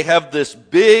 they have this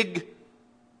big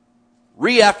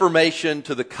reaffirmation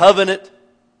to the covenant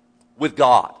with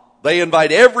God. They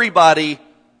invite everybody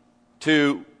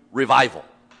to revival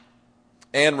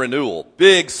and renewal.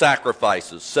 Big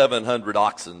sacrifices, 700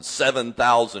 oxen,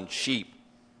 7,000 sheep.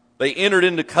 They entered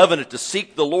into covenant to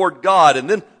seek the Lord God. And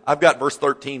then I've got verse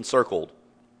 13 circled.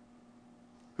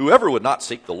 Whoever would not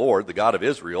seek the Lord, the God of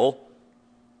Israel,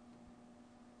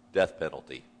 death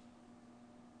penalty.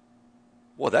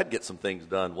 Boy, that'd get some things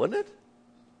done, wouldn't it?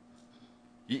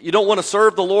 You don't want to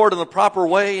serve the Lord in the proper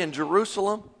way in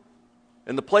Jerusalem,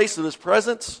 in the place of his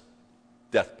presence?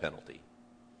 Death penalty.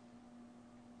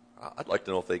 I'd like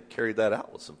to know if they carried that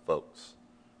out with some folks.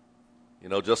 You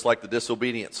know, just like the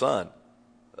disobedient son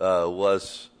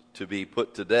was to be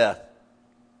put to death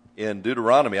in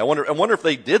Deuteronomy. I wonder if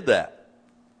they did that.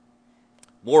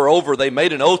 Moreover, they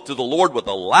made an oath to the Lord with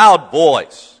a loud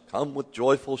voice. Come with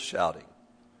joyful shouting,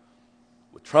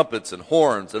 with trumpets and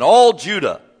horns, and all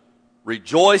Judah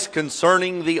rejoiced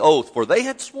concerning the oath, for they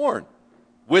had sworn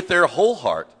with their whole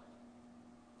heart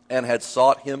and had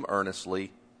sought him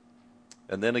earnestly.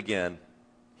 And then again,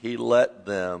 he let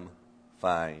them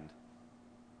find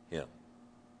him.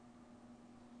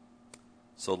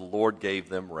 So the Lord gave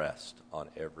them rest on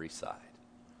every side.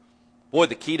 Boy,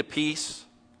 the key to peace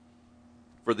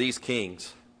for these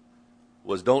kings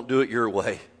was don't do it your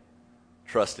way.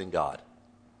 Trust in God.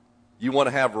 You want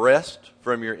to have rest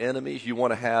from your enemies. You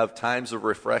want to have times of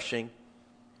refreshing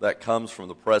that comes from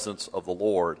the presence of the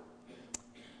Lord.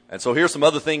 And so here's some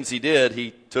other things he did.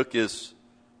 He took his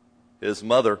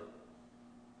mother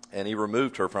and he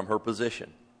removed her from her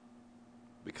position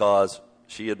because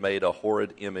she had made a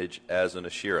horrid image as an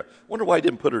Asherah. Wonder why he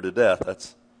didn't put her to death.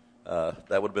 That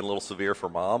would have been a little severe for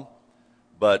mom,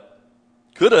 but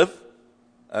could have.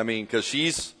 I mean, because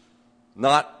she's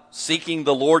not seeking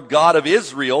the Lord God of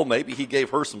Israel. Maybe he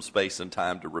gave her some space and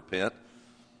time to repent.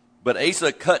 But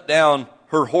Asa cut down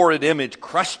her horrid image,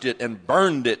 crushed it, and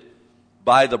burned it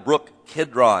by the brook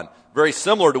Kidron. Very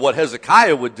similar to what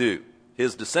Hezekiah would do,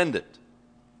 his descendant.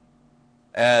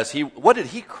 What did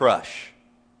he crush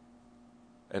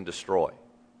and destroy?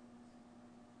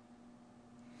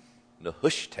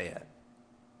 Nehushtan.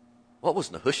 What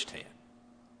was Nehushtan?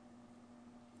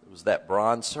 It was that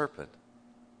bronze serpent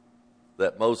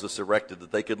that Moses erected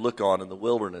that they could look on in the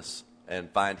wilderness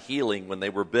and find healing when they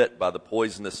were bit by the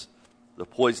poisonous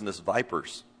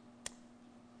vipers.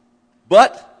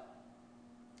 But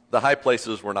the high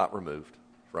places were not removed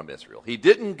from Israel. He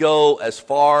didn't go as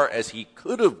far as he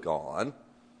could have gone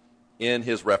in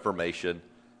his reformation.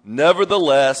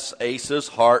 Nevertheless, Asa's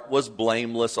heart was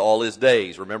blameless all his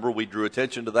days. Remember, we drew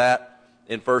attention to that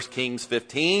in 1 Kings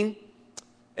 15.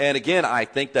 And again, I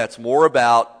think that's more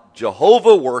about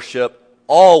Jehovah worship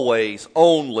always,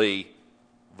 only,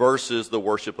 versus the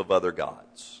worship of other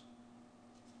gods.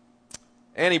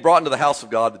 And he brought into the house of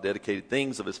God the dedicated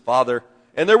things of his father.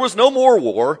 And there was no more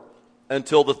war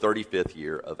until the 35th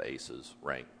year of Asa's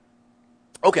reign.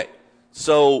 Okay,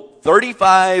 so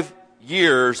 35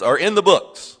 years are in the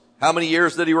books. How many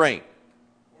years did he reign?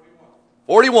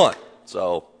 41.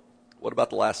 So what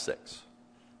about the last 6?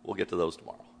 We'll get to those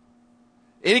tomorrow.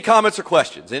 Any comments or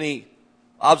questions? Any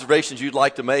observations you'd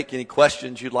like to make? Any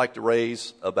questions you'd like to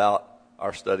raise about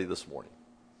our study this morning?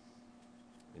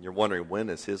 And you're wondering, when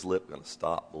is his lip going to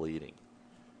stop bleeding?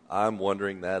 I'm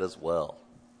wondering that as well.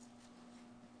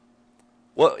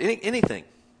 Well, anything?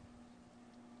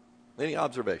 Any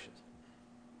observations?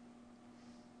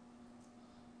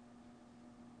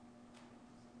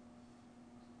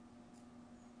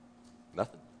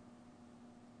 Nothing?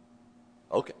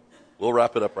 Okay. We'll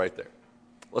wrap it up right there.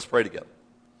 Let's pray together.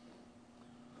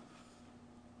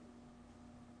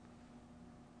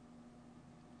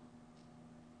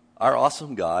 Our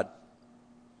awesome God,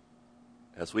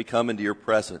 as we come into your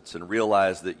presence and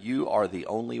realize that you are the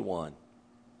only one,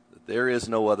 that there is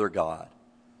no other God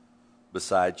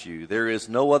besides you, there is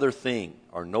no other thing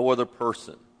or no other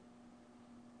person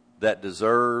that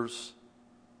deserves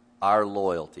our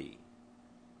loyalty.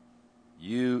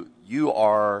 You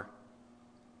are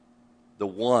the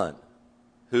one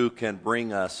who can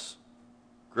bring us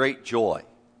great joy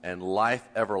and life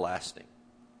everlasting.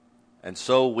 And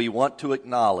so we want to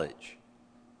acknowledge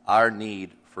our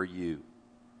need for you.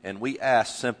 And we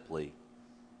ask simply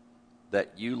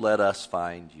that you let us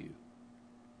find you.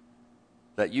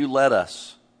 That you let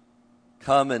us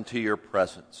come into your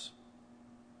presence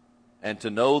and to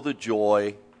know the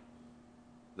joy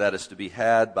that is to be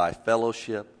had by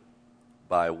fellowship,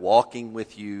 by walking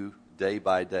with you day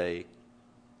by day,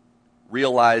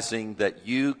 realizing that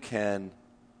you can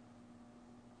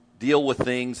deal with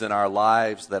things in our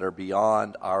lives that are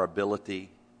beyond our ability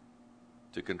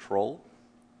to control.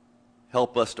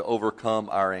 Help us to overcome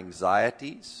our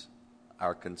anxieties,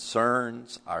 our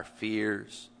concerns, our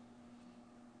fears,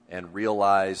 and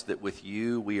realize that with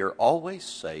you we are always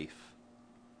safe,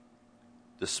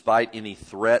 despite any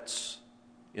threats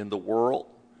in the world,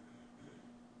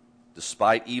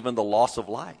 despite even the loss of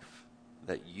life,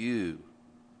 that you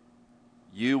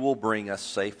will bring us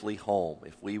safely home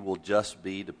if we will just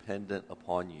be dependent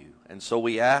upon you. And so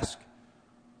we ask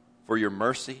for your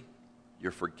mercy,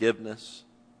 your forgiveness,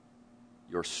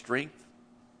 your strength,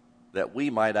 that we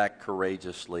might act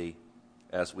courageously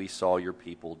as we saw your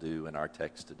people do in our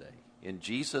text today. In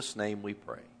Jesus' name we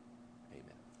pray.